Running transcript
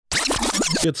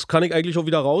Jetzt kann ich eigentlich auch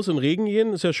wieder raus in den Regen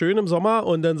gehen, ist ja schön im Sommer.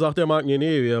 Und dann sagt der Marc, nee,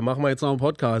 wir machen jetzt noch einen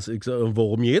Podcast. Ich sag,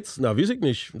 worum jetzt? Na, weiß ich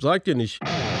nicht, sag dir nicht.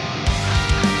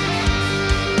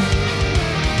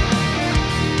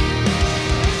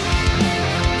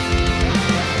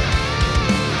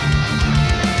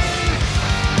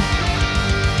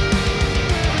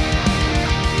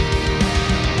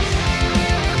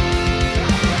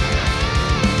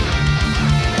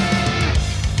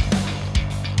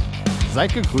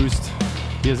 Seid gegrüßt.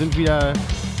 Hier sind wieder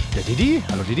der Didi.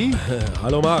 Hallo Didi.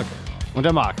 Hallo Marc. Und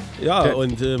der Marc. Ja, der,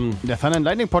 und der Thunder and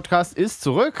Lightning Podcast ist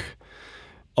zurück.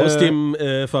 Aus dem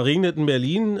verregneten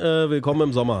Berlin. Willkommen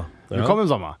im Sommer. Ja? Willkommen im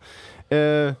Sommer.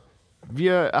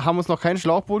 Wir haben uns noch kein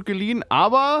Schlauchboot geliehen,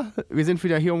 aber wir sind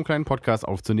wieder hier, um einen kleinen Podcast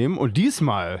aufzunehmen. Und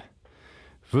diesmal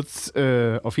wird es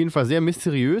auf jeden Fall sehr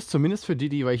mysteriös, zumindest für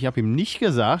Didi, weil ich habe ihm nicht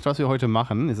gesagt, was wir heute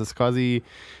machen. Es ist quasi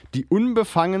die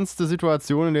unbefangenste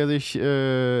Situation, in der sich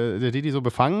der Didi so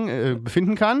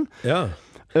befinden kann. Ja.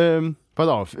 Pass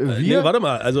auf. Nee, warte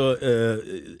mal, also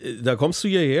da kommst du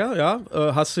hierher, ja,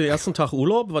 hast den ersten Tag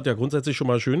Urlaub, was ja grundsätzlich schon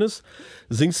mal schön ist,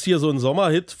 singst hier so einen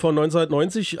Sommerhit von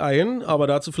 1990 ein, aber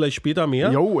dazu vielleicht später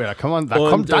mehr. Jo, da kommt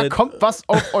was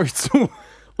auf euch zu.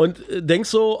 Und denkst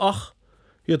so, ach,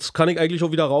 jetzt kann ich eigentlich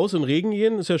auch wieder raus in den Regen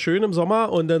gehen, ist ja schön im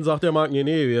Sommer. Und dann sagt der Marc,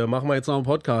 nee, wir machen jetzt noch einen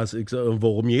Podcast. Ich sag,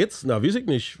 worum jetzt? Na, weiß ich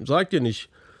nicht, sag dir nicht.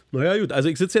 Naja, gut, also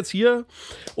ich sitze jetzt hier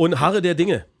und harre der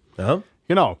Dinge. Ja?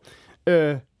 Genau.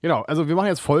 Also wir machen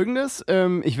jetzt Folgendes.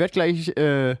 Ich werde gleich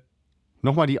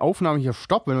nochmal die Aufnahme hier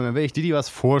stoppen und dann werde ich Didi was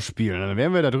vorspielen. Dann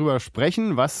werden wir darüber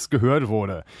sprechen, was gehört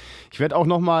wurde. Ich werde auch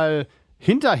nochmal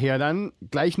hinterher dann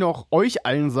gleich noch euch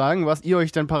allen sagen, was ihr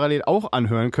euch dann parallel auch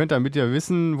anhören könnt, damit ihr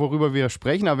wissen, worüber wir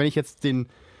sprechen. Aber wenn ich jetzt den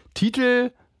Titel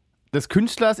des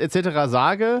Künstlers etc.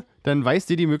 sage, dann weiß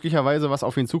Didi möglicherweise, was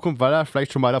auf ihn zukommt, weil er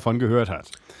vielleicht schon mal davon gehört hat.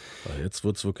 Jetzt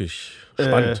wird es wirklich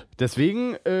spannend.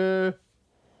 Deswegen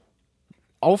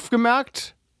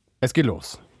aufgemerkt, es geht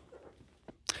los.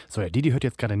 So, der Didi hört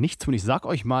jetzt gerade nichts und ich sag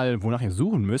euch mal, wonach ihr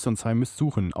suchen müsst. Und zwar ihr müsst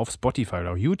suchen auf Spotify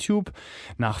oder auf YouTube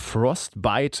nach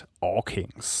Frostbite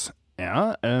Orkings.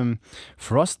 Ja,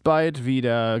 Frostbite wie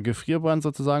der Gefrierbrand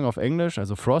sozusagen auf Englisch.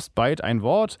 Also Frostbite ein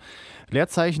Wort,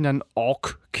 Leerzeichen dann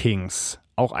Orkings.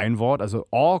 Auch ein Wort, also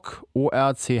Ork,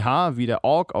 O-R-C-H wie der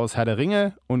Ork aus Herr der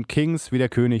Ringe und Kings wie der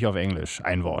König auf Englisch.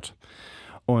 Ein Wort.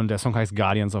 Und der Song heißt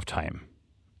Guardians of Time.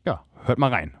 Ja, hört mal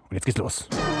rein. Und jetzt geht's los.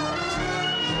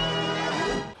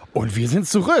 Und wir sind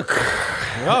zurück.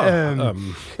 Ja,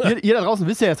 ihr da draußen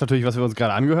wisst ja jetzt natürlich, was wir uns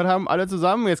gerade angehört haben, alle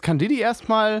zusammen. Jetzt kann Didi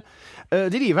erstmal.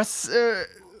 Didi, was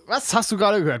hast du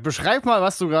gerade gehört? Beschreib mal,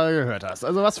 was du gerade gehört hast.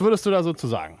 Also, was würdest du da so zu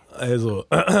sagen? Also,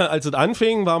 als es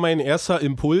anfing, war mein erster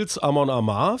Impuls Amon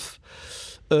Amarth.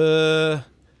 Dann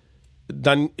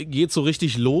geht's so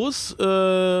richtig los.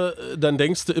 Dann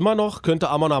denkst du immer noch, könnte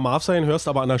Amon Amarth sein, hörst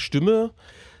aber an der Stimme,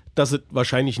 dass es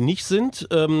wahrscheinlich nicht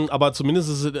sind, aber zumindest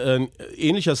ist es ein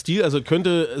ähnlicher Stil, also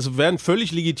es wäre ein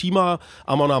völlig legitimer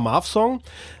Amon Amarth-Song.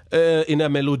 In der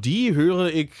Melodie höre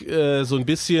ich so ein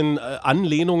bisschen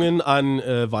Anlehnungen an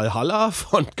Valhalla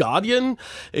von Guardian.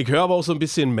 Ich höre aber auch so ein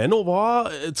bisschen Manowar.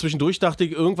 Zwischendurch dachte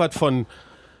ich irgendwas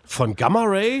von Gamma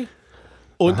Ray.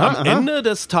 Und am Ende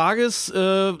des Tages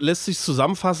lässt sich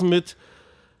zusammenfassen mit,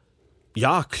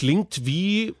 ja, klingt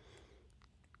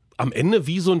am Ende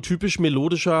wie so ein typisch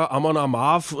melodischer Amon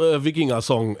Amarth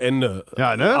Wikinger-Song, Ende.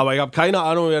 Ja, ne? Aber ich habe keine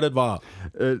Ahnung, wer das war.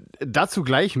 Dazu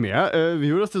gleich mehr. Wie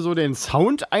würdest du so den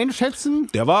Sound einschätzen?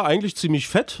 Der war eigentlich ziemlich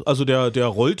fett. Also der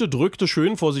drückte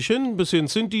schön vor sich hin, ein bisschen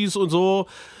Synthes und so.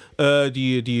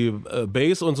 Die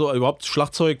Bass und so, überhaupt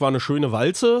Schlagzeug war eine schöne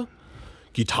Walze.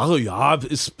 Gitarre, ja,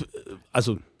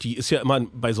 die ist ja immer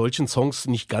bei solchen Songs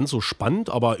nicht ganz so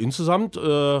spannend, aber insgesamt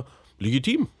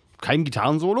legitim. Kein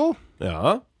Gitarrensolo?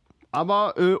 Ja.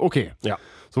 Aber okay. Ja.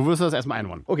 So wirst du das erstmal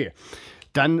einordnen. Okay.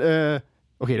 Dann, der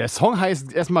Song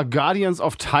heißt erstmal Guardians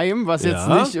of Time, was jetzt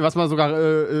nicht, was man sogar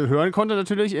hören konnte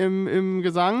natürlich im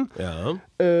Gesang. Ja.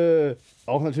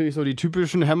 Auch natürlich so die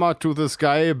typischen Hammer to the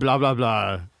Sky, bla bla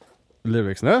bla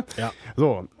Lyrics, ne? Ja.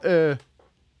 So,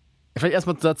 vielleicht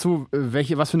erstmal dazu,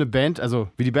 was für eine Band, also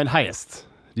wie die Band heißt.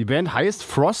 Die Band heißt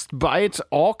Frostbite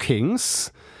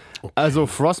Orkings. Okay. Also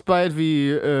Frostbite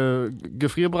wie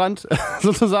Gefrierbrand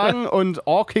sozusagen und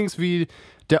Orkings wie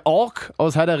der Ork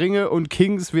aus Herr der Ringe und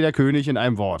Kings wie der König in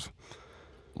einem Wort.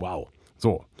 Wow.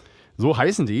 So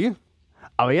heißen die.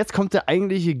 Aber jetzt kommt der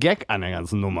eigentliche Gag an der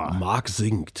ganzen Nummer. Marc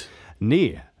singt.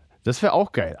 Nee, das wäre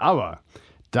auch geil. Aber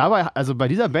dabei, also bei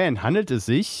dieser Band handelt es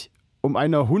sich um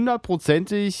eine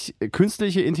 100%ig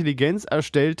künstliche Intelligenz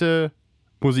erstellte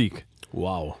Musik.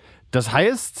 Wow. Das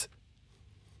heißt,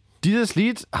 dieses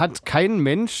Lied hat kein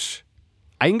Mensch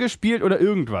eingespielt oder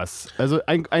irgendwas. Also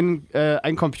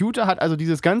ein Computer hat also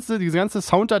diese ganze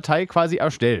Sounddatei quasi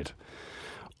erstellt.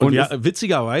 Und ja,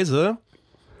 witzigerweise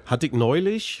hatte ich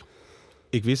neulich,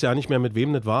 ich weiß ja nicht mehr, mit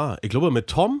wem das war, ich glaube mit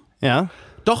Tom. Ja.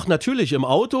 Doch, natürlich, im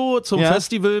Auto zum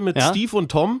Festival mit Steve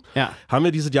und Tom haben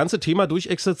wir dieses ganze Thema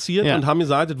durchexerziert und haben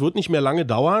gesagt, es wird nicht mehr lange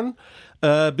dauern,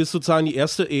 bis sozusagen die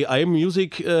erste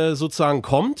AI-Music sozusagen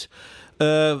kommt.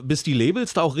 Bis die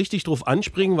Labels da auch richtig drauf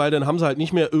anspringen, weil dann haben sie halt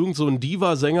nicht mehr irgend so einen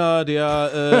Diva-Sänger,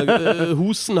 der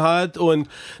Husten hat und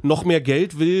noch mehr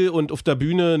Geld will und auf der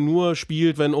Bühne nur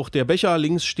spielt, wenn auch der Becher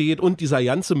links steht und dieser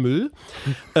ganze Müll.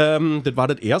 Das war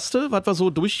das Erste, was wir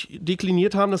so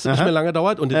durchdekliniert haben, dass es nicht mehr lange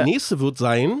dauert. Und das nächste wird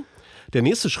sein, der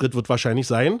nächste Schritt wird wahrscheinlich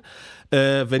sein,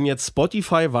 wenn jetzt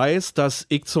Spotify weiß, dass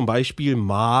ich zum Beispiel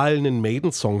mal einen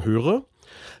Maiden-Song höre,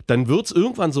 dann wird es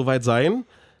irgendwann soweit sein,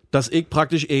 dass ich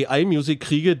praktisch AI-Musik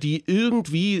kriege, die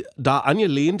irgendwie da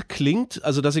angelehnt klingt,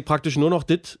 also dass ich praktisch nur noch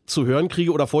das zu hören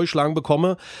kriege oder vorgeschlagen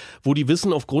bekomme, wo die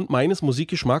wissen, aufgrund meines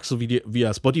Musikgeschmacks, so wie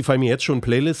ja Spotify mir jetzt schon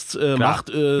Playlists macht,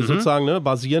 sozusagen, ne,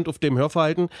 basierend auf dem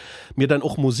Hörverhalten, mir dann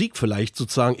auch Musik vielleicht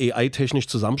sozusagen AI-technisch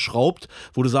zusammenschraubt,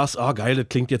 wo du sagst, geil, das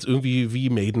klingt jetzt irgendwie wie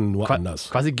Maiden, nur anders.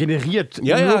 Quasi generiert.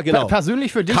 Ja, genau.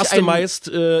 Persönlich für dich customized,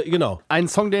 genau. Ein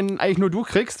Song, den eigentlich nur du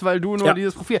kriegst, weil du nur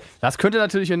dieses Profil. Das könnte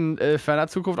natürlich in ferner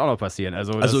Zukunft auch noch passieren.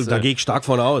 Also da gehe ich stark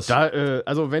von aus.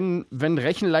 Also wenn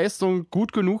Rechenleistung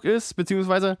gut genug ist,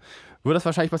 beziehungsweise wird das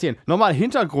wahrscheinlich passieren. Nochmal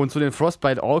Hintergrund zu den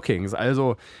Frostbite All Kings.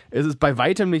 Also es ist bei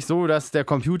weitem nicht so, dass der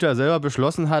Computer selber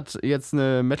beschlossen hat, jetzt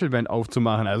eine Metalband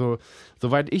aufzumachen. Also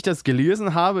soweit ich das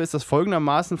gelesen habe, ist das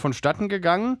folgendermaßen vonstatten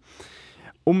gegangen,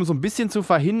 um so ein bisschen zu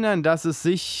verhindern, dass es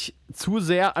sich zu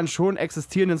sehr an schon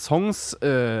existierenden Songs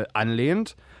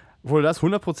anlehnt. Wurde das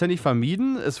hundertprozentig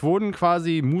vermieden. Es wurden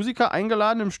quasi Musiker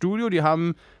eingeladen im Studio, die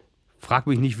haben, frag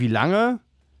mich nicht wie lange,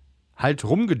 halt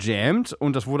rumgejammt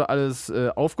und das wurde alles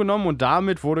aufgenommen und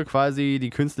damit wurde quasi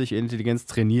die künstliche Intelligenz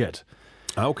trainiert.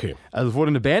 Okay. Also es wurde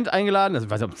eine Band eingeladen, also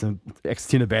ich weiß nicht, ob es eine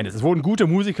existierende Band ist. Es wurden gute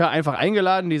Musiker einfach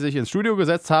eingeladen, die sich ins Studio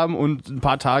gesetzt haben und ein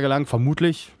paar Tage lang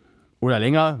vermutlich oder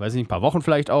länger, weiß ich nicht, ein paar Wochen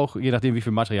vielleicht auch, je nachdem wie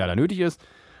viel Material da nötig ist,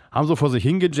 haben so vor sich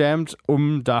hingejammt,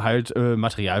 um da halt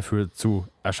Material für zu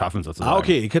erschaffen sozusagen.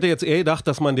 Okay. Ich hätte jetzt eher gedacht,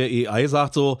 dass man der AI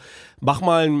sagt so, mach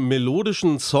mal einen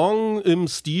melodischen Song im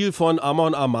Stil von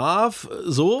Amon Amarth,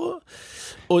 so.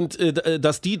 Und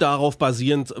dass die darauf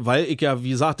basierend, weil ich ja, wie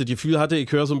gesagt, das Gefühl hatte, ich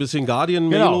höre so ein bisschen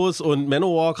Guardian-Melos und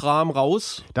Manowar-Kram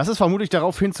raus. Das ist vermutlich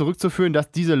darauf hin zurückzuführen,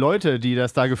 dass diese Leute, die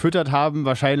das da gefüttert haben,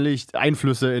 wahrscheinlich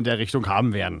Einflüsse in der Richtung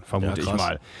haben werden, vermute ich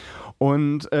mal.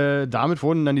 Und damit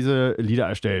wurden dann diese Lieder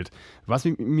erstellt. Was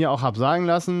ich mir auch habe sagen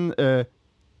lassen,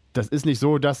 das ist nicht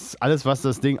so, dass alles, was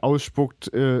das Ding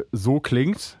ausspuckt, so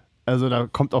klingt. Also da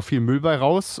kommt auch viel Müll bei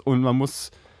raus und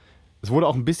es wurde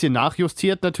auch ein bisschen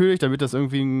nachjustiert natürlich, damit das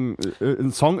irgendwie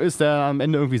ein Song ist, der am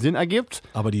Ende irgendwie Sinn ergibt.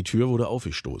 Aber die Tür wurde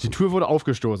aufgestoßen.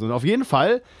 Und auf jeden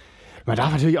Fall, man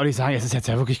darf natürlich auch nicht sagen, es ist jetzt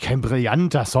ja wirklich kein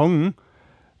brillanter Song.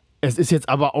 Es ist jetzt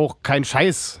aber auch kein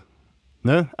Scheiß.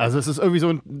 Ne? Also es ist irgendwie so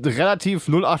ein relativ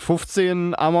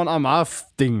 0815 Amon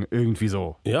Amarth-Ding irgendwie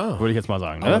so. Ja. Würde ich jetzt mal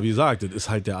sagen. Ne? Aber wie gesagt, das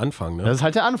ist halt der Anfang. Ne? Das ist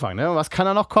halt der Anfang. Ne? Was kann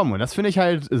da noch kommen? Und das finde ich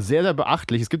halt sehr, sehr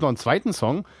beachtlich. Es gibt noch einen zweiten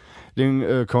Song, den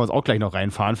können wir uns auch gleich noch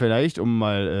reinfahren vielleicht, um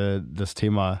mal das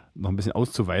Thema noch ein bisschen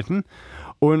auszuweiten.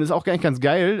 Und ist auch eigentlich ganz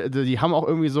geil. Die haben auch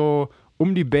irgendwie so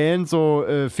um die Band so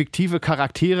fiktive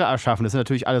Charaktere erschaffen. Das sind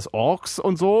natürlich alles Orks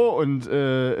und so und gibt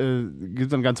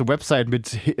dann eine ganze Website mit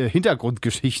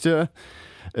Hintergrundgeschichte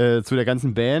zu der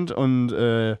ganzen Band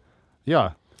und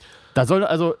ja. Da soll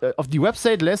also auf die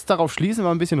Website lässt darauf schließen, wenn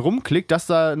man ein bisschen rumklickt, dass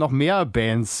da noch mehr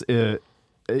Bands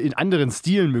in anderen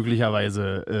Stilen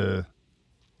möglicherweise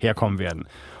herkommen werden.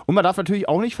 Und man darf natürlich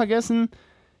auch nicht vergessen,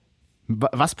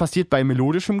 was passiert bei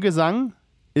melodischem Gesang?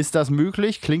 Ist das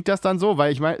möglich? Klingt das dann so?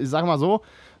 Weil ich meine, ich sag mal so,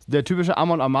 der typische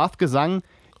Amon Amarth-Gesang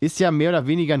ist ja mehr oder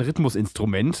weniger ein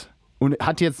Rhythmusinstrument und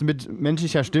hat jetzt mit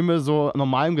menschlicher Stimme, so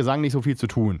normalem Gesang nicht so viel zu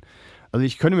tun. Also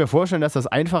ich könnte mir vorstellen, dass das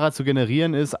einfacher zu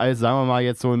generieren ist, als, sagen wir mal,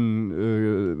 jetzt so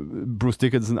ein Bruce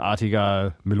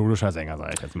Dickinson-artiger melodischer Sänger,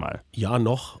 sag ich jetzt mal. Ja,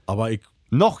 noch, aber ich...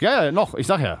 Noch, ich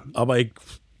sag ja. Aber ich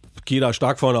gehe da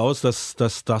stark von aus, dass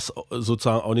das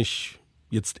sozusagen auch nicht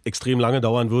jetzt extrem lange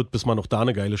dauern wird, bis man noch da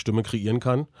eine geile Stimme kreieren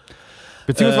kann.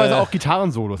 Beziehungsweise auch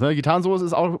Gitarrensolos. Ne? Gitarrensolos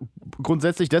ist auch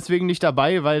grundsätzlich deswegen nicht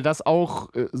dabei, weil das auch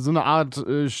so eine Art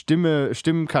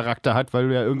Stimmencharakter hat, weil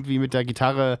du ja irgendwie mit der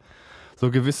Gitarre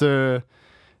so gewisse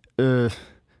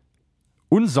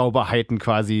Unsauberheiten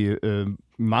quasi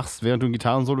machst, während du ein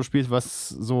Gitarrensolo spielst, was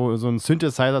so ein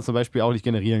Synthesizer zum Beispiel auch nicht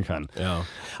generieren kann. Ja.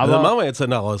 Aber was machen wir jetzt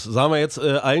denn daraus? Sagen wir jetzt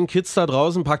allen Kids da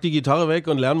draußen, pack die Gitarre weg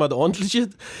und lernen was Ordentliches?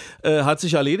 Hat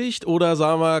sich erledigt? Oder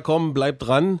sagen wir, komm, bleib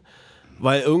dran,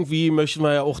 weil irgendwie möchten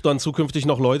wir ja auch dann zukünftig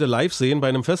noch Leute live sehen bei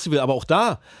einem Festival. Aber auch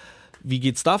da, wie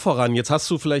geht's da voran? Jetzt hast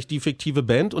du vielleicht die fiktive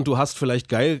Band und du hast vielleicht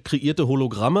geil kreierte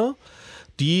Hologramme,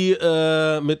 die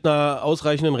mit einer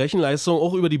ausreichenden Rechenleistung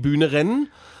auch über die Bühne rennen.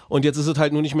 Und jetzt ist es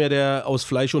halt nur nicht mehr der aus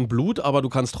Fleisch und Blut, aber du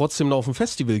kannst trotzdem noch auf ein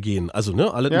Festival gehen. Also,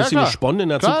 ne, alles ein bisschen gesponnen in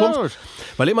der Zukunft.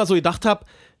 Weil ich immer so gedacht habe,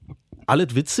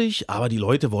 alles witzig, aber die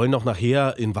Leute wollen doch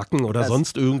nachher in Wacken oder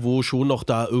sonst irgendwo schon noch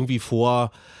da irgendwie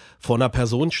vor einer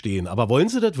Person stehen. Aber wollen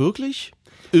sie das wirklich?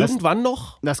 Irgendwann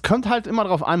noch? Das kommt halt immer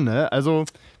drauf an, ne? Also,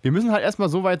 wir müssen halt erstmal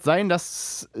so weit sein,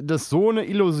 dass das so eine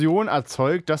Illusion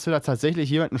erzeugt, dass du da tatsächlich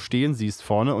jemanden stehen siehst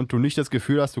vorne und du nicht das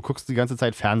Gefühl hast, du guckst die ganze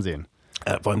Zeit Fernsehen.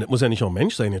 Das muss ja nicht nur ein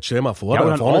Mensch sein. Jetzt stell mal vor,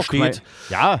 da vorne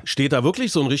steht da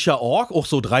wirklich so ein richtiger Ork, auch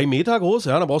so 3 Meter groß.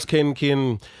 Ja, da brauchst du kein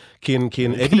Eddie,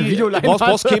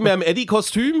 brauchst keinen mehr im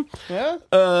Eddie-Kostüm,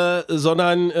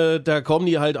 sondern da kommen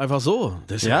die halt einfach so.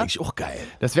 Das ist ja eigentlich auch geil.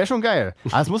 Das wäre schon geil.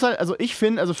 Aber es muss halt, also ich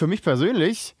finde, also für mich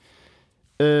persönlich,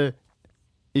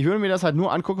 ich würde mir das halt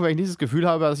nur angucken, weil ich nicht das Gefühl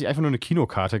habe, dass ich einfach nur eine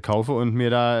Kinokarte kaufe und mir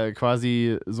da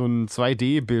quasi so einen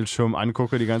 2D-Bildschirm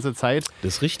angucke die ganze Zeit.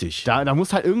 Das ist richtig. Da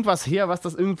muss halt irgendwas her, was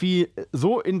das irgendwie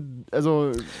so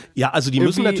Ja, also die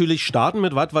müssen natürlich starten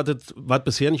mit was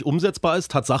bisher nicht umsetzbar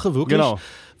ist. Tatsache wirklich,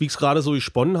 wie ich es gerade so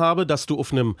gesponnen habe, dass du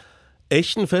auf einem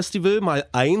echten Festival mal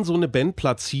so eine Band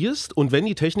platzierst und wenn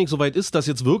die Technik soweit ist, dass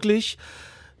jetzt wirklich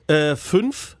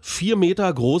 5, 4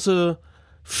 Meter große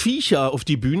Viecher auf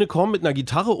die Bühne kommen mit einer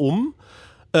Gitarre und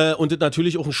das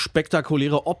natürlich auch eine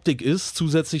spektakuläre Optik ist,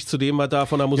 zusätzlich zu dem, was da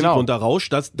von der Musik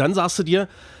runterrauscht, dann sagst du dir,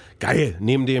 geil,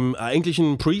 neben dem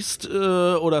eigentlichen Priest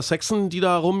oder Saxon, die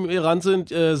da rumgerannt sind,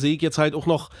 sehe ich jetzt halt auch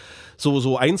noch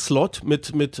so ein Slot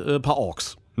mit paar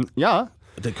Orks. Ja.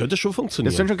 Das könnte schon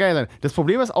funktionieren. Das könnte schon geil sein. Das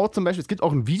Problem ist auch zum Beispiel, es gibt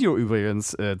auch ein Video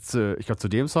übrigens, ich glaube zu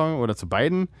dem Song oder zu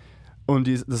beiden und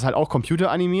das ist halt auch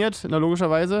computeranimiert,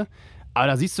 logischerweise. Aber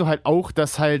da siehst du halt auch,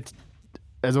 dass halt,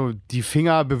 also die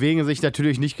Finger bewegen sich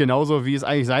natürlich nicht genauso, wie es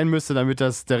eigentlich sein müsste, damit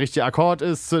das der richtige Akkord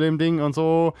ist zu dem Ding und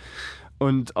so.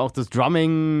 Und auch das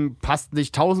Drumming passt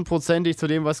nicht 1000%ig zu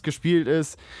dem, was gespielt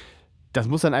ist. Das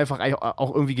muss dann einfach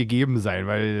auch irgendwie gegeben sein,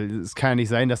 weil es kann ja nicht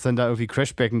sein, dass dann da irgendwie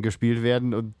Crashbecken gespielt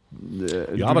werden. Und,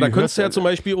 ja, aber da könntest du ja zum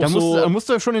Beispiel auch da musst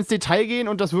du schon ins Detail gehen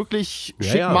und das wirklich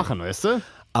schick machen, weißt du?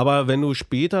 Aber wenn du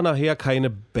später nachher keine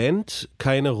Band,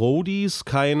 keine Roadies,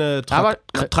 keine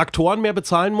Traktoren mehr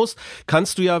bezahlen musst,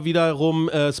 kannst du ja wiederum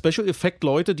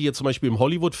Special-Effekt-Leute, die jetzt zum Beispiel im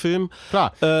Hollywood-Film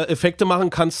Effekte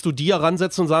machen, kannst du die ja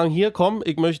ransetzen und sagen, hier komm,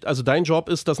 also dein Job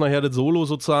ist, dass nachher das Solo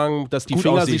sozusagen, dass die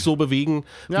Finger sich so bewegen,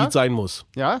 wie es sein muss.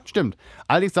 Ja, stimmt.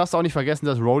 Allerdings darfst du auch nicht vergessen,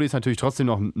 dass Roadies natürlich trotzdem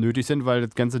noch nötig sind, weil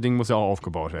das ganze Ding muss ja auch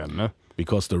aufgebaut werden, ne?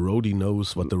 Because the Roadie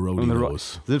knows what the Roadie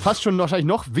knows. Sind fast schon wahrscheinlich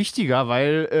noch wichtiger,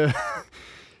 weil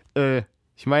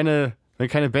ich meine, wenn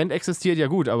keine Band existiert, ja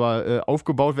gut, aber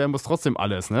aufgebaut werden muss trotzdem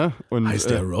alles, ne? Und, heißt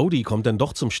der Roadie kommt dann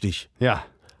doch zum Stich. Ja.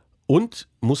 Und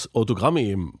muss Autogramme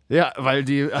geben. Ja, weil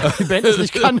die Band es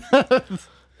nicht kann.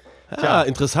 Ja,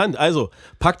 interessant. Also,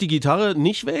 packt die Gitarre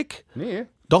nicht weg. Nee.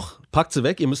 Doch, packt sie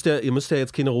weg. Ihr müsst ja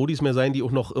jetzt keine Roadies mehr sein, die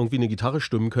auch noch irgendwie eine Gitarre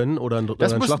stimmen können oder ein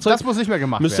Schlagzeug. Das muss nicht mehr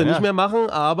gemacht werden. Müsst ihr nicht mehr machen,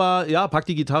 aber ja, packt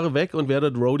die Gitarre weg und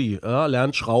werdet Roadie. Ja,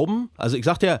 lernt Schrauben. Also ich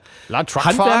sag dir,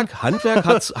 Handwerk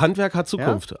hat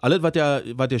Zukunft. Ja? Alles, was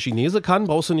der Chinese kann,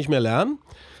 brauchst du nicht mehr lernen.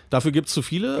 Dafür gibt es zu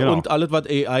viele. Genau. Und alles, was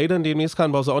AI dann demnächst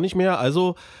kann, brauchst du auch nicht mehr.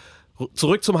 Also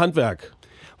zurück zum Handwerk.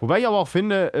 Wobei ich aber auch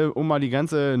finde, um mal die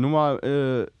ganze Nummer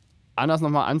anders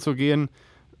nochmal anzugehen,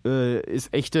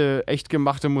 ist echt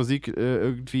gemachte Musik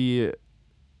irgendwie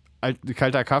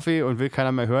kalter Kaffee und will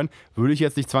keiner mehr hören, würde ich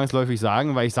jetzt nicht zwangsläufig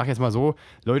sagen, weil ich sage jetzt mal so,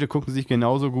 Leute gucken sich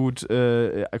genauso gut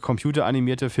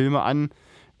computeranimierte Filme an,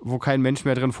 wo kein Mensch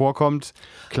mehr drin vorkommt.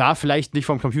 Klar, vielleicht nicht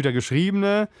vom Computer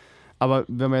geschriebene, aber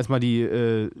wenn wir jetzt mal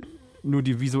nur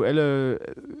die visuelle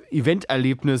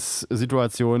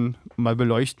Event-Erlebnis-Situation mal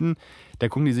beleuchten, da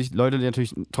gucken die sich Leute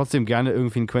natürlich trotzdem gerne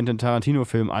irgendwie einen Quentin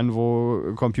Tarantino-Film an,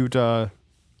 wo Computer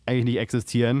eigentlich nicht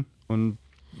existieren und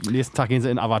nächsten Tag gehen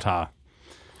sie in Avatar.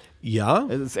 Ja.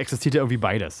 Es existiert ja irgendwie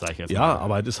beides, sag ich jetzt mal. Ja,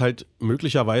 aber es ist halt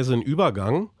möglicherweise ein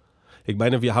Übergang. Ich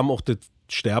meine, wir haben auch das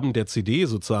Sterben der CD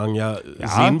sozusagen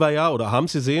sehen wir ja oder haben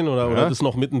es gesehen oder das ist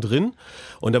noch mittendrin.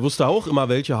 Und da wusste auch immer,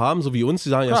 welche haben, so wie uns, die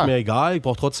sagen, ja, ist mir egal, ich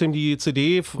brauche trotzdem die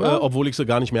CD, obwohl ich sie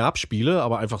gar nicht mehr abspiele,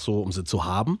 aber einfach so, um sie zu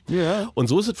haben. Ja. Und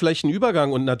so ist es vielleicht ein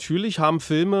Übergang. Und natürlich haben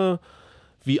Filme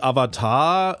wie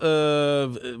Avatar,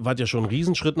 was ja schon ein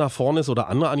Riesenschritt nach vorne ist, oder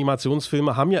andere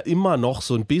Animationsfilme, haben ja immer noch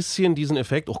so ein bisschen diesen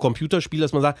Effekt, auch Computerspiele,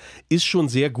 dass man sagt, ist schon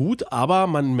sehr gut, aber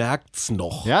man merkt's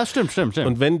noch. Ja, stimmt.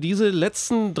 Und wenn diese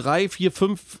letzten 3, 4,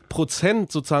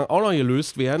 5% sozusagen auch noch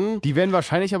gelöst werden, Die werden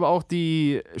wahrscheinlich aber auch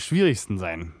die schwierigsten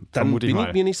sein. dann bin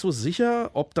ich mir nicht so sicher,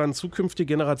 ob dann zukünftige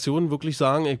Generationen wirklich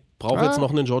sagen, ich brauche jetzt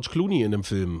noch einen George Clooney in dem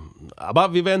Film.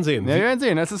 Aber wir werden sehen. Ja, wir werden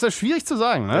sehen. Das ist ja schwierig zu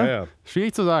sagen, ne? Ja.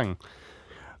 Schwierig zu sagen.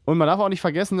 Und man darf auch nicht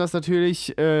vergessen, dass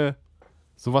natürlich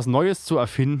sowas Neues zu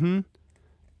erfinden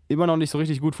immer noch nicht so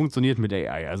richtig gut funktioniert mit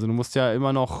AI. Also du musst ja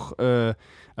immer noch,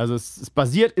 also es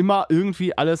basiert immer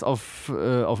irgendwie alles auf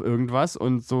irgendwas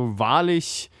und so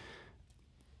wahrlich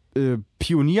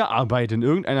Pionierarbeit in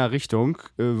irgendeiner Richtung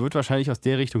wird wahrscheinlich aus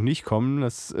der Richtung nicht kommen.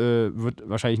 Das wird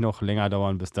wahrscheinlich noch länger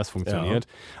dauern, bis das funktioniert.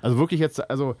 Also wirklich jetzt,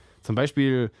 also zum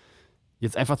Beispiel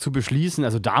jetzt einfach zu beschließen,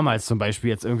 also damals zum Beispiel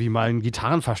jetzt irgendwie mal einen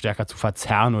Gitarrenverstärker zu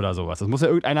verzerren oder sowas. Das muss ja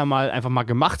irgendeiner mal einfach mal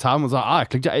gemacht haben und sagen,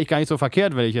 klingt ja eigentlich gar nicht so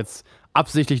verkehrt, wenn ich jetzt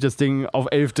absichtlich das Ding auf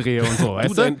 11 drehe und so,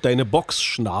 weißt du? Deine Box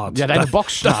schnarrt. Ja, deine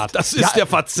Box schnarrt. Das ist der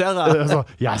Verzerrer. Also,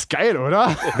 ja, ist geil,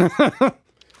 oder?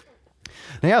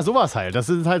 Naja, sowas halt. Das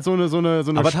sind halt so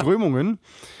eine Strömungen.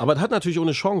 Aber das hat natürlich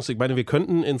ohne Chance. Ich meine, wir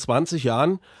könnten in 20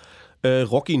 Jahren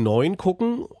Rocky 9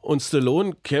 gucken und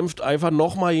Stallone kämpft einfach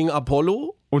nochmal gegen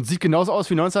Apollo. Und sieht genauso aus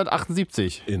wie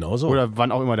 1978. Genauso. Oder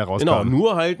wann auch immer der rauskam. Genau,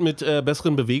 nur halt mit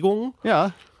besseren Bewegungen.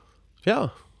 Ja.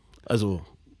 Ja, also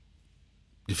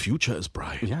the future is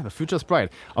bright. Ja, the future is bright.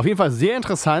 Auf jeden Fall sehr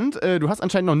interessant. Du hast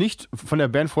anscheinend noch nicht von der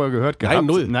Band vorher gehört gehabt. Nein,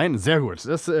 null. Nein, sehr gut.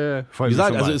 Das freut Wie mich gesagt,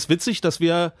 schon mal. also ist witzig, dass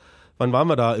wir, wann waren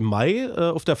wir da? Im Mai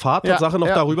auf der Fahrt Ja, Tatsache noch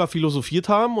ja. darüber philosophiert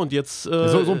haben und jetzt...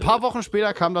 so ein paar Wochen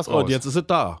später kam das raus. und jetzt ist es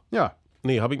da. Ja.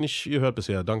 Nee, habe ich nicht gehört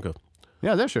bisher, danke.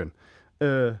 Ja, sehr schön.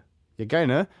 Ja, geil,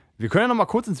 ne? Wir können ja noch mal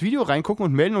kurz ins Video reingucken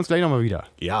und melden uns gleich nochmal wieder.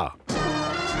 Ja.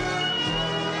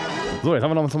 So, jetzt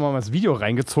haben wir uns noch mal das Video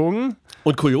reingezogen.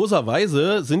 Und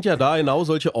kurioserweise sind ja da genau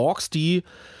solche Orks, die...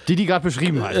 Die gerade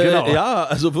beschrieben hat, genau. Ja,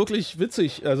 also wirklich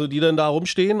witzig. Also die dann da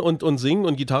rumstehen und singen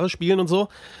und Gitarre spielen und so.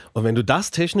 Und wenn du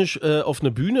das technisch auf eine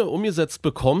Bühne umgesetzt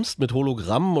bekommst, mit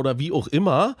Hologrammen oder wie auch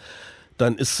immer,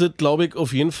 dann ist es, glaube ich,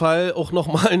 auf jeden Fall auch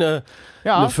nochmal eine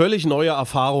völlig neue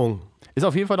Erfahrung. Ist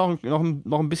auf jeden Fall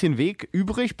noch ein bisschen Weg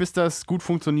übrig, bis das gut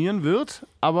funktionieren wird.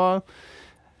 Aber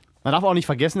man darf auch nicht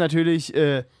vergessen, natürlich,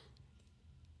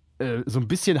 so ein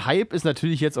bisschen Hype ist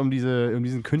natürlich jetzt um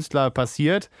diesen Künstler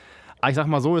passiert. Aber ich sag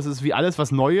mal so, es ist wie alles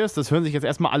was Neues. Das hören sich jetzt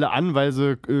erstmal alle an, weil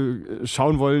sie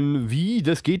schauen wollen, wie,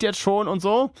 das geht jetzt schon und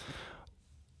so.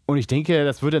 Und ich denke,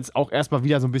 das wird jetzt auch erstmal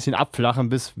wieder so ein bisschen abflachen,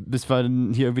 bis wir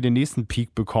hier irgendwie den nächsten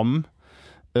Peak bekommen.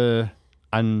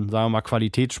 An, sagen wir mal,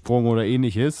 Qualitätssprung oder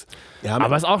ähnliches. Ja,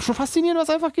 aber es ist auch schon faszinierend, was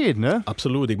einfach geht, ne?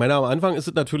 Absolut. Ich meine, am Anfang ist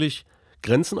es natürlich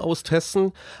Grenzen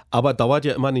austesten, aber dauert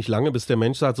ja immer nicht lange, bis der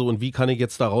Mensch sagt, so, und wie kann ich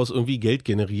jetzt daraus irgendwie Geld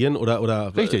generieren oder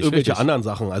irgendwelche anderen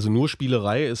Sachen. Also nur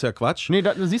Spielerei ist ja Quatsch. Nee,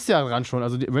 du siehst ja dran schon.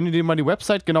 Also wenn du dir mal die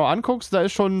Website genau anguckst, da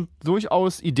ist schon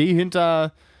durchaus Idee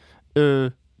hinter,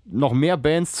 noch mehr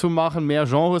Bands zu machen, mehr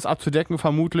Genres abzudecken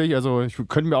vermutlich. Also ich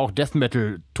könnte mir auch Death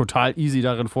Metal total easy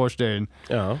darin vorstellen.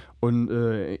 Ja. Und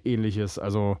ähnliches.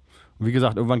 Also wie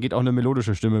gesagt, irgendwann geht auch eine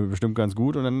melodische Stimme bestimmt ganz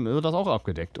gut und dann wird das auch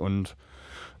abgedeckt. Und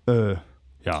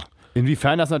ja,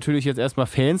 inwiefern das natürlich jetzt erstmal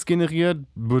Fans generiert,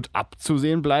 wird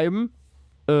abzusehen bleiben.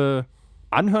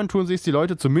 Anhören tun sich die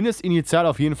Leute zumindest initial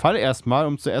auf jeden Fall erstmal,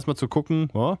 um erstmal zu gucken.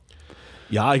 Oh.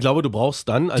 Ja, ich glaube, du brauchst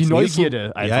dann als die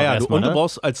Neugierde einfach erstmal. Und du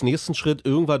brauchst als nächsten Schritt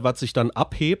irgendwas, was sich dann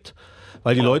abhebt,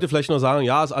 weil die Leute vielleicht noch sagen,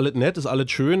 ja, ist alles nett, ist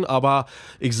alles schön, aber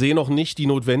ich sehe noch nicht die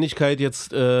Notwendigkeit,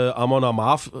 jetzt Amon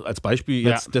Amarth als Beispiel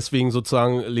jetzt deswegen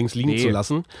sozusagen links liegen zu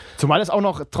lassen. Zumal es auch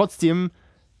noch trotzdem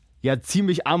ja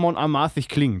ziemlich Amon Amarthig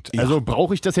klingt. Ja. Also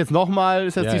brauche ich das jetzt nochmal,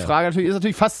 ist jetzt die Frage natürlich, ist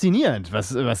natürlich faszinierend,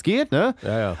 was geht, ne?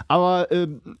 Ja. Aber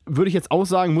würde ich jetzt auch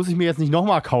sagen, muss ich mir jetzt nicht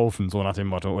nochmal kaufen, so nach dem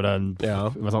Motto, oder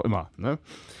was auch immer, ne?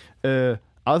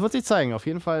 Aber es wird sich zeigen, auf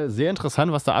jeden Fall sehr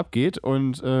interessant, was da abgeht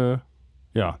und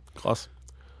ja. Krass.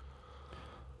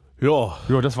 Ja.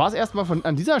 Ja, das war's erstmal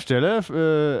an dieser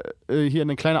Stelle. Hier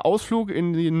ein kleiner Ausflug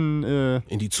in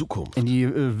die Zukunft. In die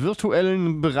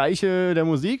virtuellen Bereiche der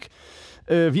Musik.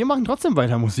 Wir machen trotzdem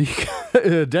weiter Musik.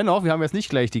 Dennoch, wir haben jetzt nicht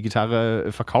gleich die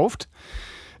Gitarre verkauft.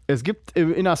 Es gibt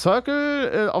im Inner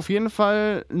Circle auf jeden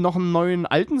Fall noch einen neuen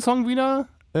alten Song wieder.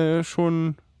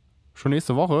 Schon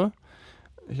nächste Woche.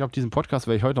 Ich glaube, diesen Podcast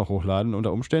werde ich heute noch hochladen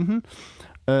unter Umständen.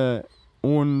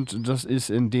 Und das ist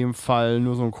in dem Fall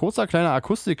nur so ein kurzer, kleiner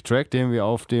Akustik-Track, den wir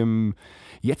auf dem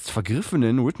jetzt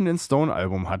vergriffenen Written in Stone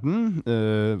Album hatten,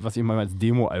 was ich mal als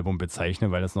Demo-Album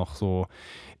bezeichne, weil das noch so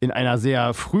in einer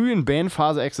sehr frühen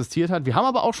Bandphase existiert hat. Wir haben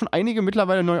aber auch schon einige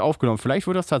mittlerweile neu aufgenommen. Vielleicht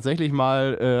wird das tatsächlich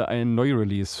mal ein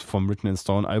Neu-Release vom Written in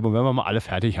Stone Album, wenn wir mal alle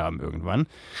fertig haben irgendwann.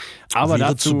 Aber wäre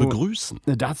dazu zu begrüßen.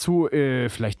 Dazu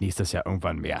vielleicht nächstes Jahr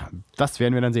irgendwann mehr. Das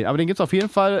werden wir dann sehen. Aber den gibt es auf jeden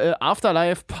Fall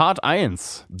Afterlife Part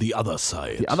 1. The Other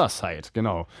Side. The Other Side,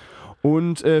 genau.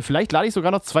 Und vielleicht lade ich sogar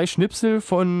noch 2 Schnipsel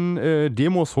von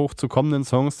Demos hoch zu kommenden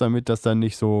Songs, damit das dann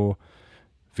nicht so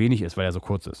wenig ist, weil er so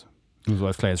kurz ist. Nur so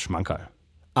als kleines Schmankerl.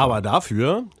 Aber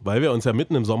dafür, weil wir uns ja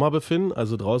mitten im Sommer befinden,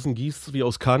 also draußen gießt es wie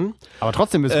aus Cannes. Aber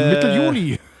trotzdem ist Mitte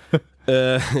Juli.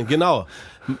 Genau.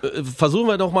 Versuchen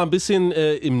wir doch mal ein bisschen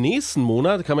im nächsten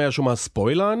Monat, kann man ja schon mal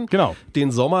spoilern, Genau.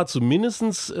 den Sommer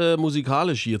zumindest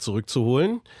musikalisch hier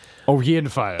zurückzuholen. Auf jeden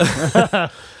Fall.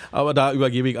 Aber da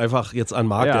übergebe ich einfach jetzt an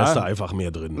Marc, Ja. der ist da einfach mehr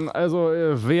drin. Also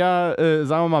wer,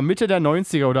 sagen wir mal, Mitte der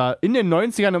 90er oder in den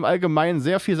 90ern im Allgemeinen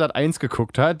sehr viel Sat.1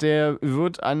 geguckt hat, der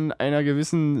wird an einer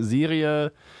gewissen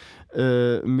Serie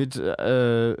mit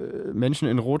Menschen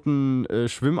in roten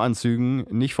Schwimmanzügen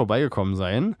nicht vorbeigekommen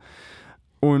sein.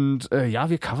 Und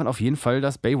wir covern auf jeden Fall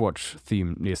das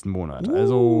Baywatch-Theme nächsten Monat.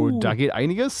 Also da geht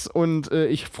einiges und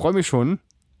ich freue mich schon.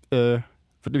 Wird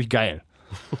nämlich geil.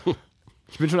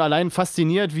 Ich bin schon allein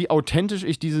fasziniert, wie authentisch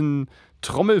ich diesen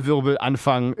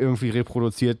Trommelwirbelanfang irgendwie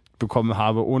reproduziert bekommen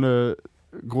habe, ohne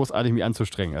großartig mich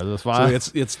anzustrengen. Also das war.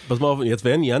 So, jetzt, pass mal auf, jetzt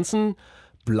werden die ganzen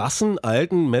blassen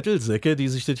alten Metal-Säcke, die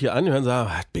sich das hier anhören, sagen,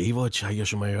 Baywatch, habe ich ja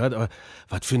schon mal gehört, aber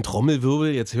was für ein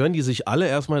Trommelwirbel, jetzt hören die sich alle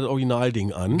erstmal das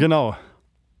Originalding an. Genau.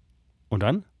 Und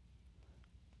dann?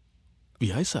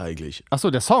 Wie heißt er eigentlich?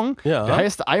 Achso, der Song, Ja. der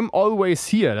heißt I'm Always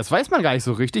Here. Das weiß man gar nicht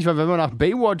so richtig, weil wenn man nach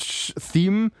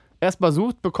Baywatch-Theme erstmal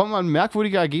sucht, bekommt man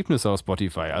merkwürdige Ergebnisse auf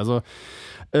Spotify. Also,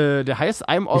 der heißt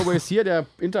I'm Always Here, der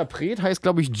Interpret heißt,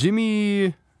 glaube ich,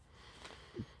 Jamie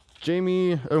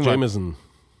irgendwas. Jameson.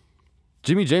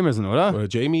 Jimmy Jameson, oder? Oder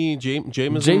Jameson. Jamie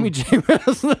Jameson.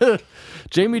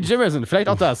 Jamie Jameson, vielleicht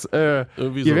auch das.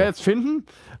 Irgendwie Ihr so. werdet es finden.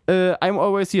 I'm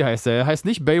Always Here heißt der. Der heißt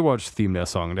nicht Baywatch-Theme, der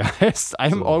Song. Der heißt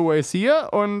I'm Always Here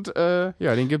und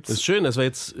den gibt's. Das ist schön, dass wir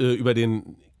jetzt über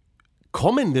den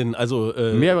kommenden, also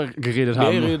mehr geredet mehr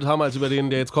haben. geredet haben als über den,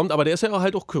 der jetzt kommt, aber der ist ja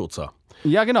halt auch kürzer.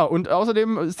 Ja, genau. Und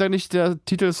außerdem ist der nicht der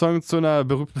Titelsong zu einer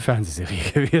berühmten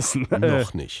Fernsehserie gewesen.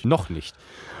 Noch nicht. Noch nicht.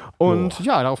 Und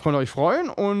darauf könnt ihr euch freuen.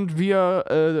 Und wir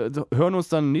hören uns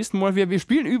dann nächsten Monat wieder. Wir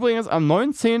spielen übrigens am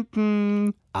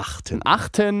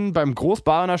 19.8. beim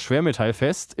Großbarener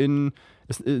Schwermetallfest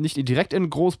nicht direkt in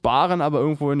Großbaren, aber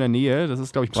irgendwo in der Nähe. Das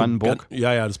ist, glaube ich, Brandenburg.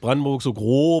 Ja, das ist Brandenburg so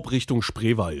grob Richtung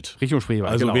Spreewald. Richtung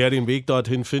Spreewald, Also genau. wer den Weg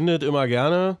dorthin findet, immer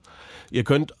gerne. Ihr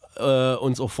könnt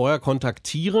uns auch vorher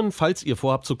kontaktieren, falls ihr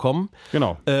vorhabt zu kommen.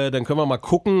 Genau. Dann können wir mal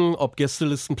gucken, ob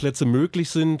Gästelistenplätze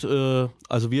möglich sind.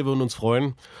 Also wir würden uns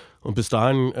freuen. Und bis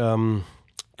dahin,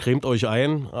 cremt euch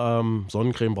ein.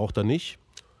 Sonnencreme braucht ihr nicht.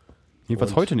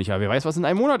 Jedenfalls heute nicht, aber wer weiß, was in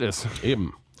einem Monat ist.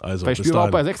 Eben. Also Vielleicht bis spielen wir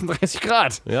auch dahin. bei 36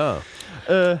 Grad. Ja.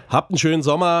 Habt einen schönen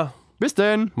Sommer. Bis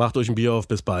denn. Macht euch ein Bier auf.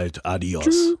 Bis bald. Adios.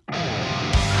 Tschüss.